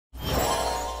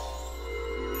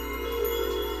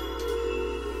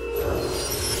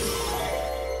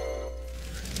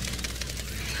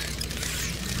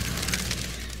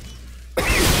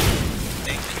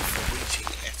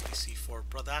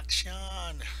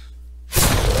Action!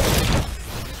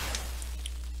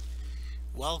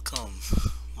 Welcome,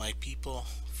 my people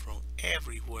from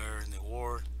everywhere in the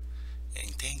world, and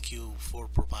thank you for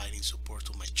providing support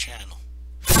to my channel.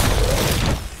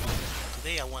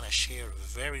 Today, I want to share a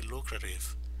very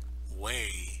lucrative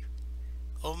way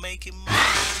of making money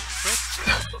with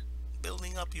crypto.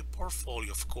 Building up your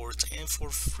portfolio, of course, and for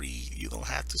free. You don't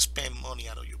have to spend money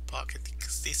out of your pocket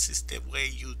because this is the way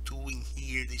you doing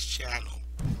here this channel.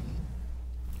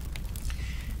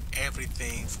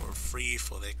 Everything for free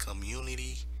for the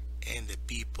community and the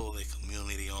people, the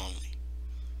community only.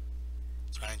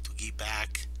 Trying to give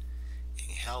back and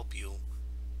help you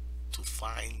to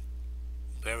find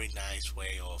very nice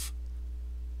way of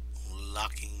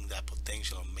unlocking that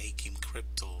potential of making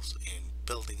cryptos and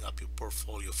building up your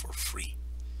portfolio for free.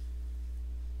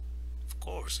 Of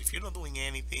course, if you're not doing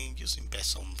anything, just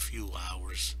invest some few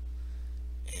hours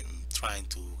and trying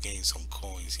to gain some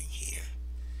coins in here.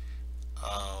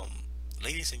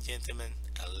 Ladies and gentlemen,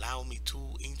 allow me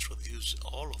to introduce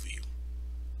all of you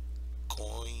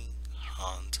Coin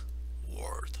Hunt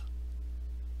World.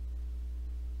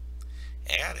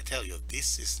 I gotta tell you,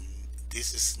 this is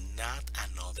not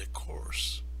another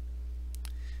course.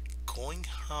 Coin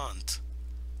Hunt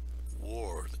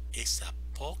World is a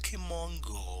Pokemon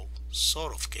Go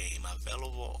sort of game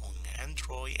available on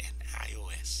Android and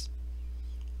iOS.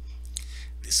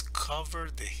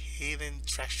 Discover the hidden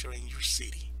treasure in your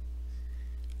city.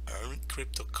 Earn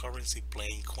cryptocurrency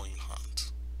playing Coin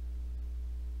Hunt.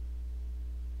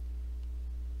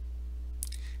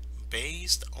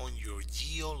 Based on your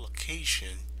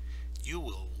geolocation, you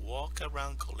will walk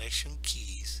around collecting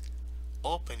keys,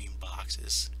 opening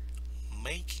boxes,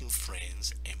 making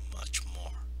friends, and much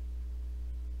more.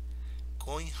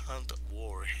 Coin Hunt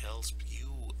World helps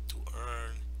you to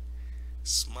earn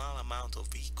small amount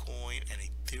of Bitcoin and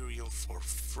Ethereum for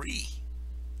free.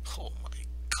 Oh my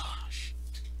gosh.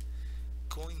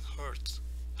 Coin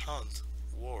Hunt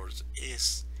World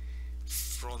is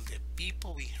from the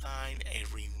people behind a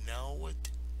renowned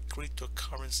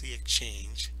cryptocurrency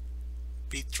exchange,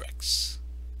 Bittrex.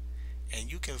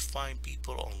 And you can find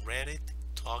people on Reddit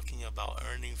talking about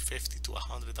earning $50 to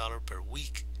 $100 per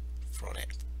week from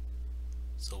it.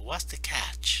 So what's the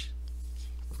catch?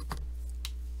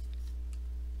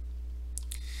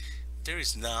 There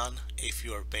is none if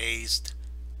you are based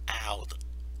out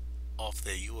of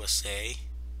the USA,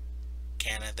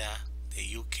 Canada,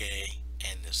 the UK,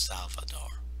 and the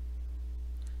Salvador.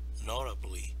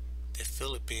 Notably, the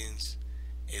Philippines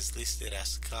is listed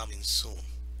as coming soon.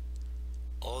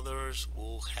 Others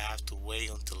will have to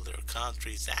wait until their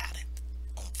country is added,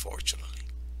 unfortunately.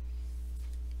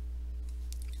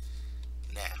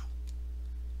 Now,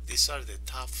 these are the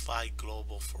top 5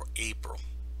 global for April.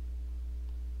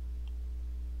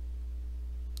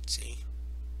 See?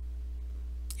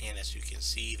 And as you can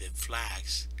see, the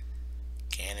flags,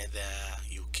 Canada,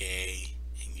 UK,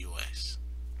 and US.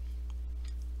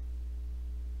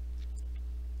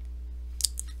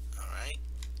 Alright,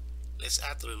 let's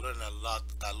actually learn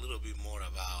a little bit more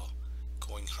about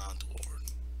Coin Hunt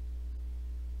World.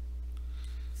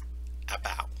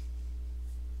 About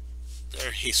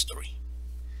their history.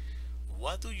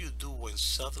 What do you do when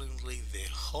suddenly the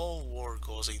whole world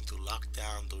goes into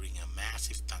lockdown during a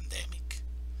massive pandemic?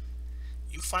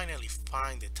 You finally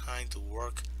find the time to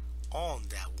work on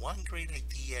that one great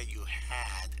idea you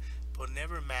had but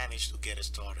never managed to get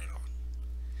started on.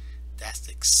 That's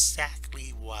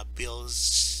exactly what Bill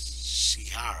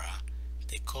Shihara,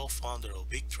 the co-founder of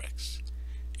Bittrex,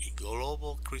 a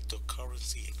global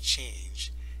cryptocurrency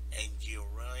exchange, and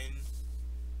Jeroen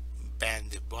Van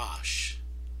de Bosch,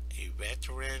 a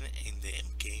veteran in the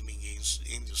gaming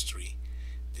industry,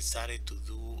 decided to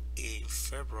do in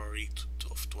February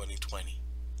of 2020.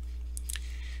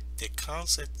 The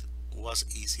concept was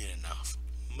easy enough.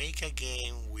 Make a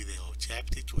game with the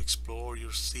objective to explore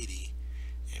your city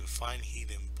and find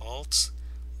hidden vaults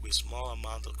with small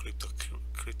amount of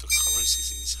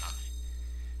cryptocurrencies inside.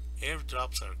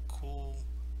 Airdrops are cool,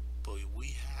 but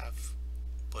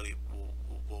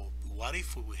what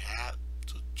if we had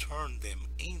to turn them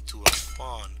into a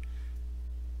fun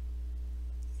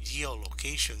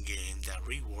geo-location game that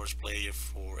rewards players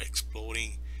for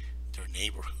exploring their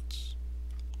neighborhoods?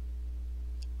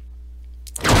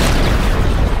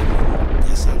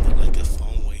 That sounded like a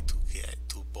fun way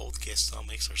to both get some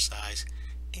exercise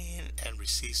and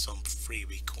receive some free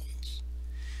Bitcoins.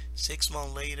 6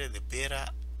 months later, the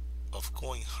beta of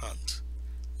Coin Hunt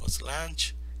was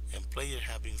launched, and players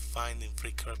have been finding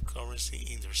free cryptocurrency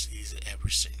in their cities ever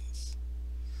since.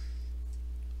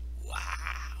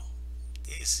 Wow,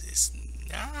 this is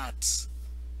nuts.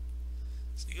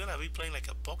 So you're gonna be playing like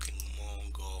a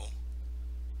Pokemon Go,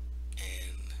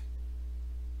 and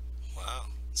wow,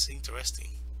 it's interesting.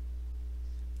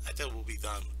 I thought it would be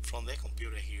done from the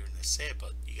computer here in the set,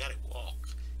 but you gotta walk,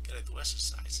 gotta do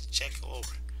exercise, check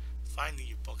over, finding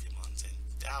your Pokemons, and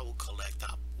that will collect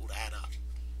up, will add up.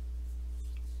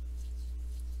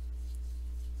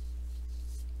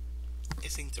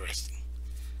 It's interesting.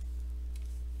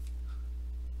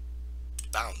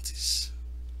 Bounties.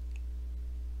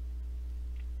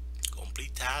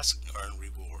 Complete task, earn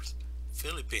rewards.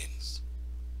 Philippines.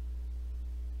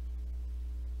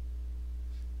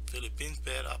 Philippines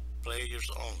beta players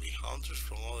only. Hunters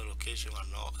from other locations are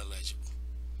not eligible.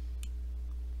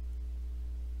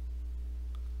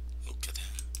 Look at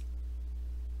that.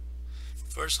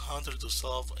 First hunter to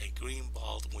solve a green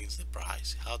vault wins the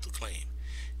prize. How to claim.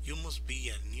 You must be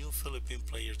a new Philippine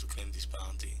player to claim this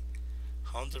bounty.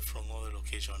 Hunters from other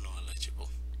locations are not eligible.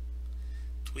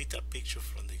 Tweet a picture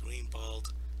from the green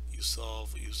vault you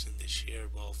solve using the share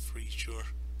vault feature.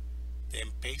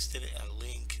 Then paste a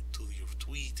link to your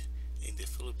tweet in the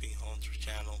Philippine Hunter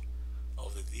channel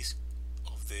of the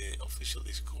official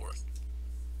Discord.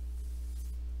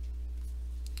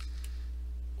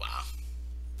 Wow,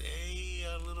 they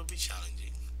are a little bit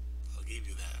challenging, I'll give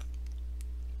you that.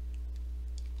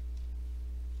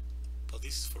 But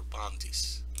this is for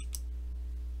bounties.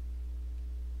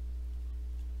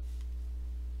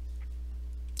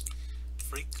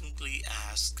 Frequently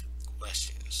asked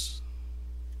questions.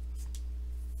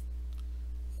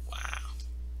 Wow.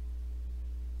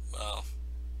 Well,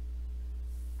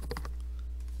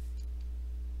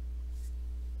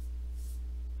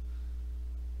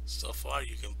 so far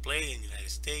you can play in United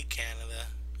States, Canada,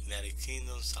 United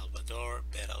Kingdom, Salvador,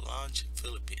 beta launch,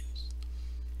 Philippines.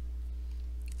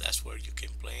 That's where you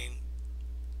can play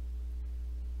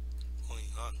going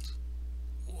hunt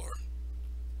or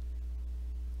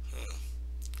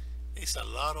there's a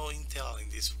lot of intel in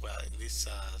this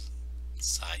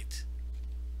site.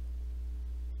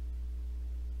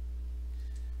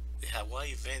 The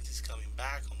Hawaii event is coming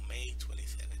back on May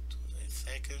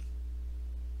 22nd.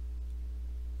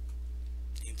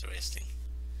 Interesting.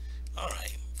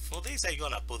 Alright, for this I'm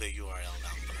gonna put the URL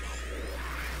down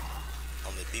below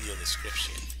on the video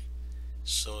description,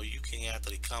 so you can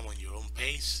actually come on your own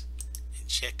pace and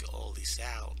check all this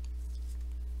out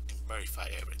and verify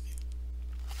everything.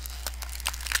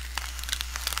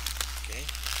 Okay.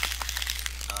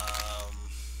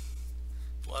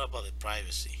 What about the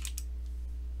privacy?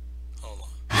 Hold on.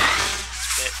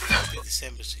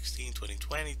 December 16,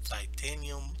 2020,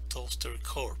 Titanium Toaster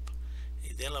Corp,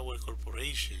 a Delaware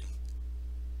corporation,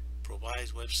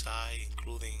 provides website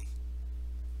including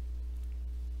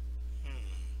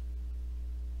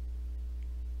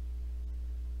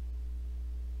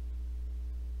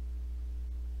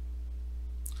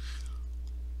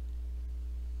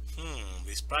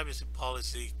this privacy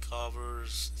policy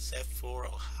covers step 4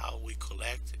 of how we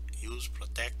collect, use,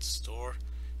 protect, store,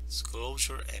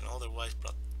 disclosure, and otherwise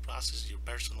process your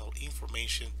personal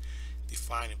information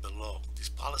defined below. This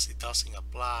policy doesn't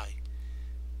apply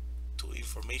to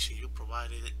information you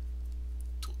provided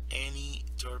to any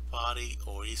third party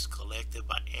or is collected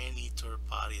by any third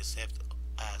party except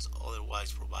as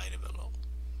otherwise provided below.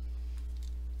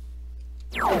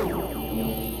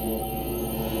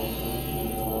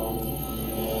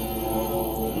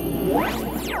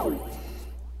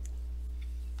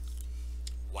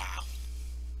 Wow,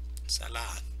 it's a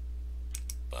lot,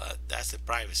 but that's the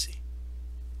privacy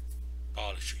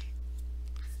policy,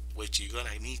 which you're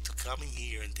gonna need to come in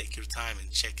here and take your time and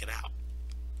check it out.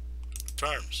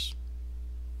 Terms: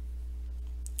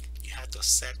 you have to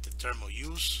accept the term of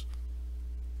use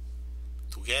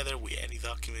together with any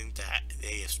document that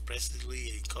they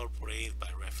expressly incorporate by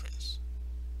reference.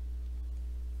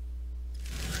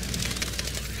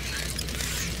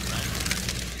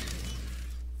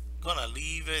 Gonna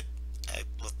leave it at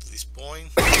this point.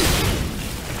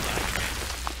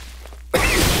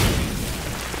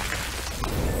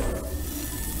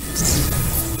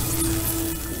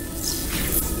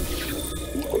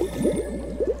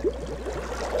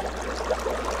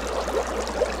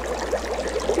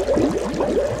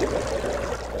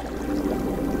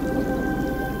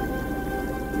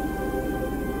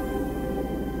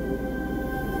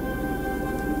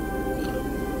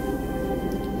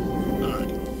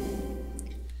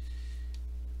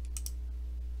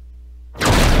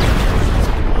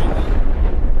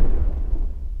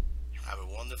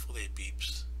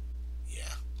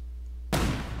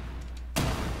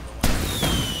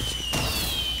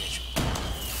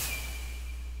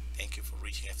 Thank you for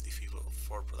reaching FTV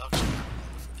for production.